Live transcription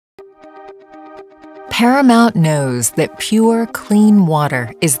Paramount knows that pure, clean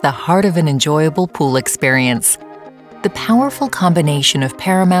water is the heart of an enjoyable pool experience. The powerful combination of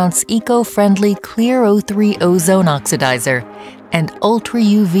Paramount's eco-friendly Clear O3 ozone oxidizer and Ultra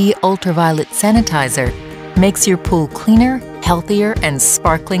UV ultraviolet sanitizer makes your pool cleaner, healthier, and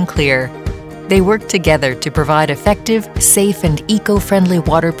sparkling clear. They work together to provide effective, safe, and eco-friendly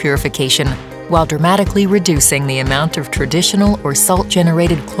water purification while dramatically reducing the amount of traditional or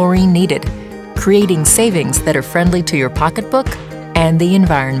salt-generated chlorine needed, creating savings that are friendly to your pocketbook and the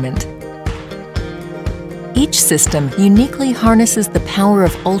environment. Each system uniquely harnesses the power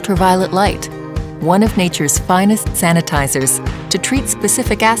of ultraviolet light, one of nature's finest sanitizers, to treat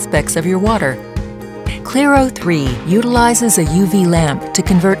specific aspects of your water. Clear O3 utilizes a UV lamp to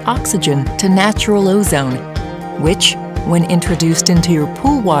convert oxygen to natural ozone, which, when introduced into your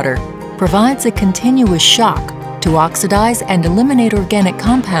pool water, provides a continuous shock to oxidize and eliminate organic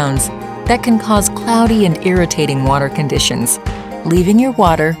compounds that can cause cloudy and irritating water conditions, leaving your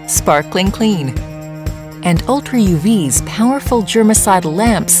water sparkling clean. And Ultra UV's powerful germicidal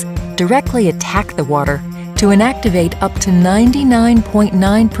lamps directly attack the water to inactivate up to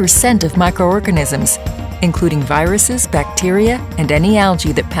 99.9% of microorganisms, including viruses, bacteria, and any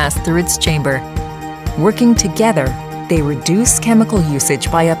algae that pass through its chamber. Working together, they reduce chemical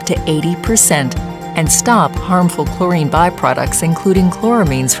usage by up to 80% and stop harmful chlorine byproducts, including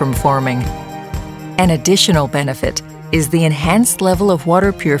chloramines, from forming. An additional benefit is the enhanced level of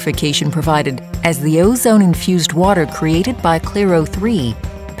water purification provided as the ozone-infused water created by Clear O3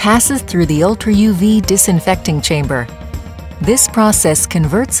 passes through the Ultra UV disinfecting chamber. This process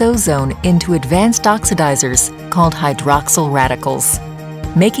converts ozone into advanced oxidizers called hydroxyl radicals,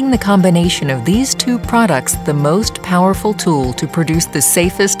 making the combination of these two products the most powerful tool to produce the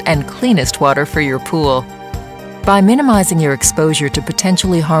safest and cleanest water for your pool. By minimizing your exposure to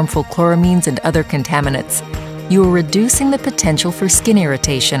potentially harmful chloramines and other contaminants, you are reducing the potential for skin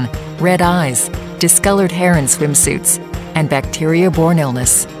irritation, red eyes, discolored hair in swimsuits, and bacteria-borne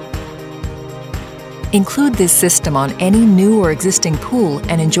illness. Include this system on any new or existing pool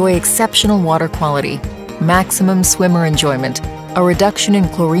and enjoy exceptional water quality, maximum swimmer enjoyment, a reduction in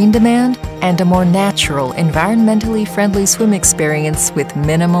chlorine demand, and a more natural, environmentally friendly swim experience with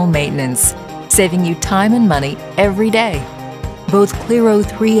minimal maintenance, saving you time and money every day. Both Clear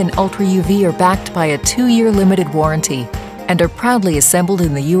O3 and Ultra UV are backed by a 2-year limited warranty and are proudly assembled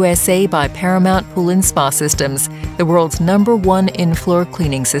in the USA by Paramount Pool & Spa Systems, the world's #1 in-floor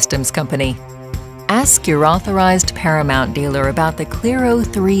cleaning systems company. Ask your authorized Paramount dealer about the Clear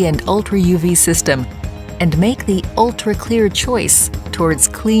O3 and Ultra UV system and make the UltraClear choice towards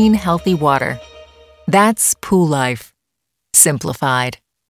clean, healthy water. That's pool life simplified.